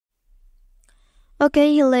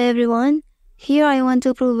Okay, hello everyone. Here I want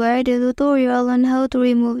to provide a tutorial on how to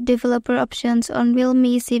remove developer options on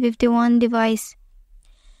Realme C51 device.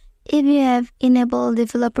 If you have enabled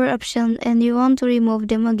developer options and you want to remove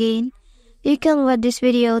them again, you can watch this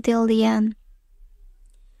video till the end.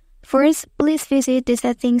 First, please visit the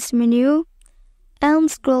settings menu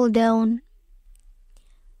and scroll down.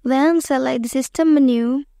 Then select the system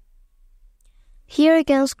menu. Here you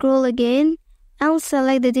can scroll again and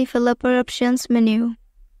select the developer options menu.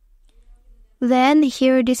 Then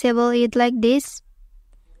here disable it like this.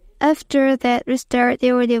 After that, restart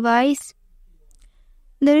your device.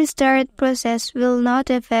 The restart process will not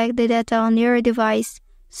affect the data on your device,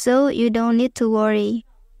 so you don't need to worry.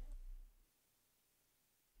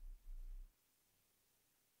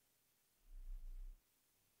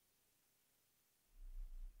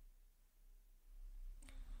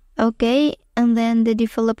 Okay, and then the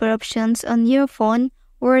developer options on your phone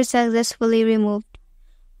were successfully removed.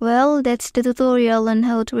 Well, that's the tutorial on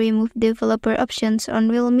how to remove developer options on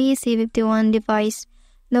Realme C51 device.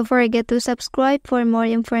 Don't forget to subscribe for more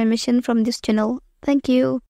information from this channel. Thank you.